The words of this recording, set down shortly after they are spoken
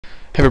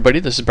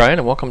everybody, this is Brian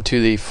and welcome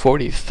to the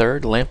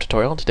 43rd LAMP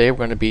tutorial. Today we're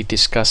going to be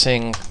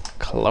discussing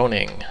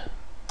cloning.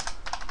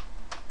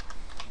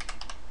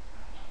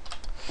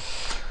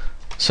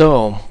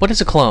 So, what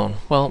is a clone?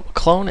 Well, a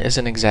clone is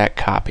an exact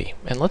copy.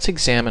 And let's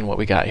examine what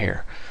we got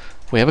here.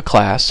 We have a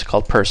class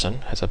called person,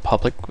 has a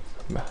public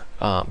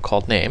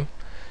called name.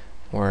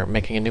 We're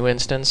making a new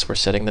instance, we're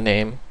setting the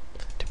name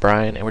to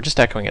Brian, and we're just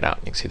echoing it out.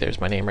 You can see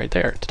there's my name right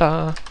there.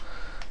 Ta-da!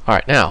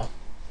 Alright, now,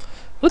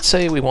 let's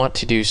say we want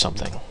to do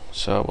something.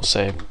 So we'll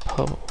say,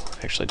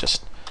 actually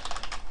just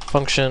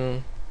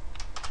function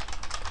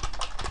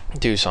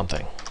do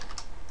something.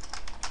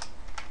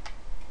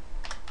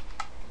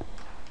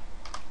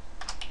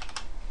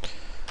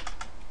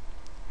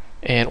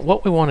 And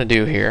what we want to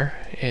do here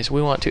is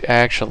we want to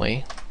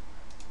actually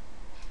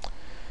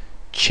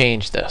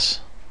change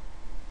this.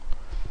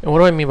 And what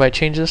do I mean by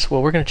change this?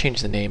 Well, we're going to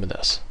change the name of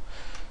this.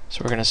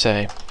 So we're going to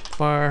say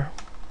var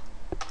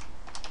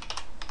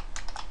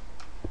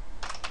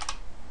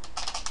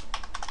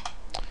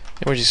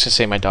and we're just going to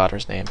say my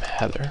daughter's name,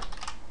 Heather.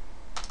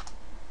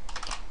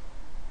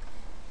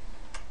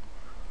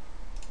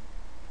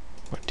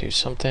 We'll do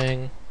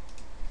something.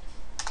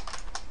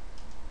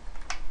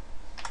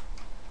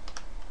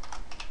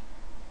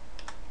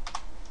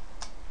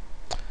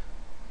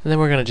 And then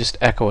we're going to just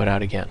echo it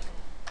out again.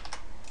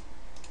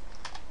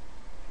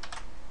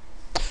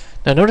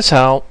 Now notice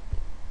how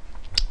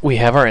we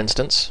have our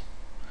instance.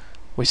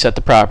 We set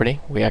the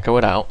property, we echo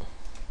it out.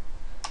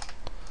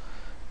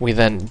 We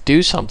then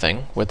do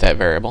something with that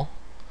variable,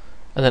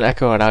 and then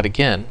echo it out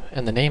again,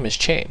 and the name is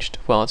changed.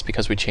 Well, it's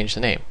because we changed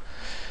the name.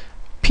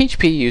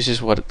 PHP uses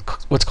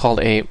what's called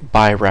a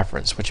by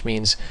reference, which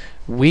means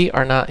we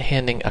are not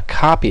handing a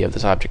copy of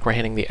this object, we're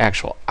handing the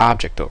actual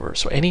object over.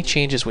 So any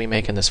changes we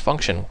make in this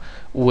function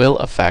will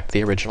affect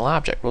the original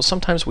object. Well,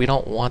 sometimes we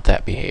don't want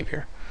that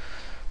behavior.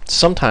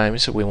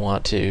 Sometimes we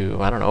want to,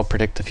 I don't know,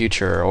 predict the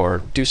future or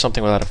do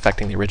something without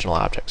affecting the original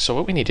object. So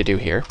what we need to do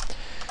here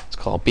is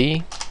call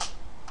b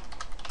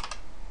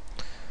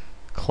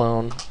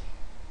clone,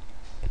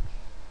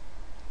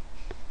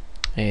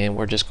 and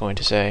we're just going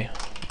to say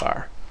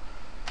var.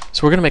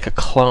 So we're going to make a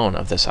clone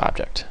of this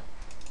object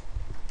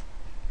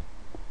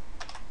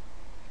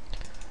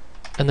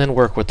and then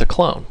work with the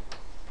clone.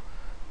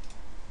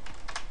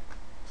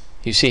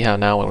 You see how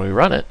now when we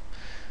run it,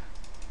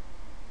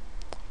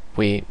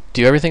 we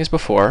do everything as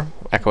before,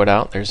 echo it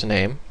out, there's a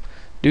name,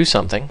 do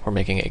something, we're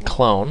making a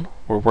clone,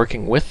 we're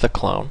working with the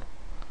clone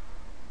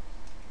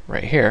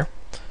right here,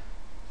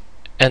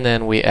 and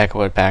then we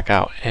echo it back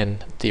out,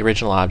 and the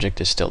original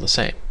object is still the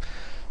same.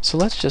 So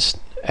let's just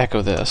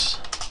echo this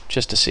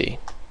just to see.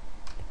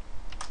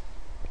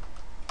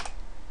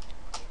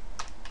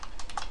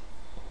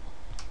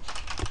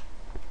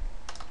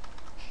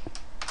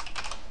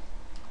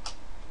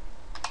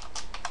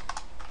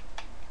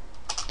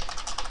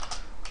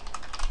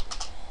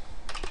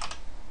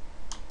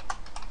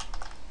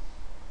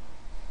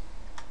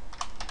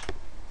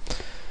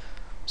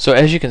 So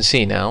as you can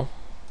see now,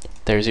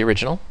 there's the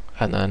original,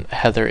 and then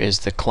Heather is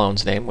the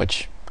clone's name,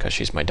 which, because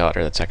she's my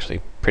daughter, that's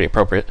actually pretty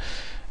appropriate.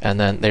 And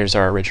then there's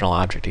our original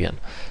object again.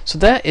 So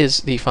that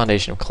is the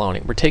foundation of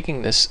cloning. We're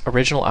taking this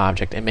original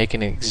object and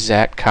making an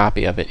exact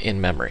copy of it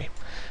in memory.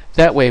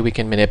 That way we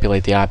can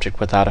manipulate the object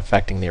without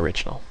affecting the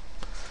original.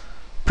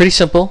 Pretty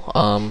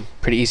simple,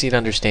 pretty easy to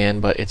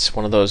understand, but it's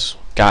one of those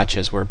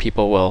gotchas where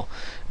people will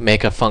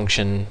make a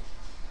function,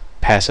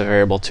 pass a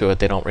variable to it,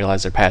 they don't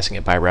realize they're passing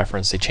it by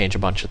reference, they change a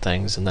bunch of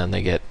things, and then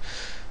they get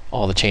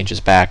all the changes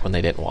back when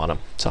they didn't want them.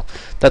 So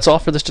that's all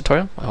for this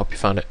tutorial. I hope you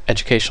found it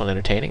educational and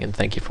entertaining, and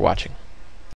thank you for watching.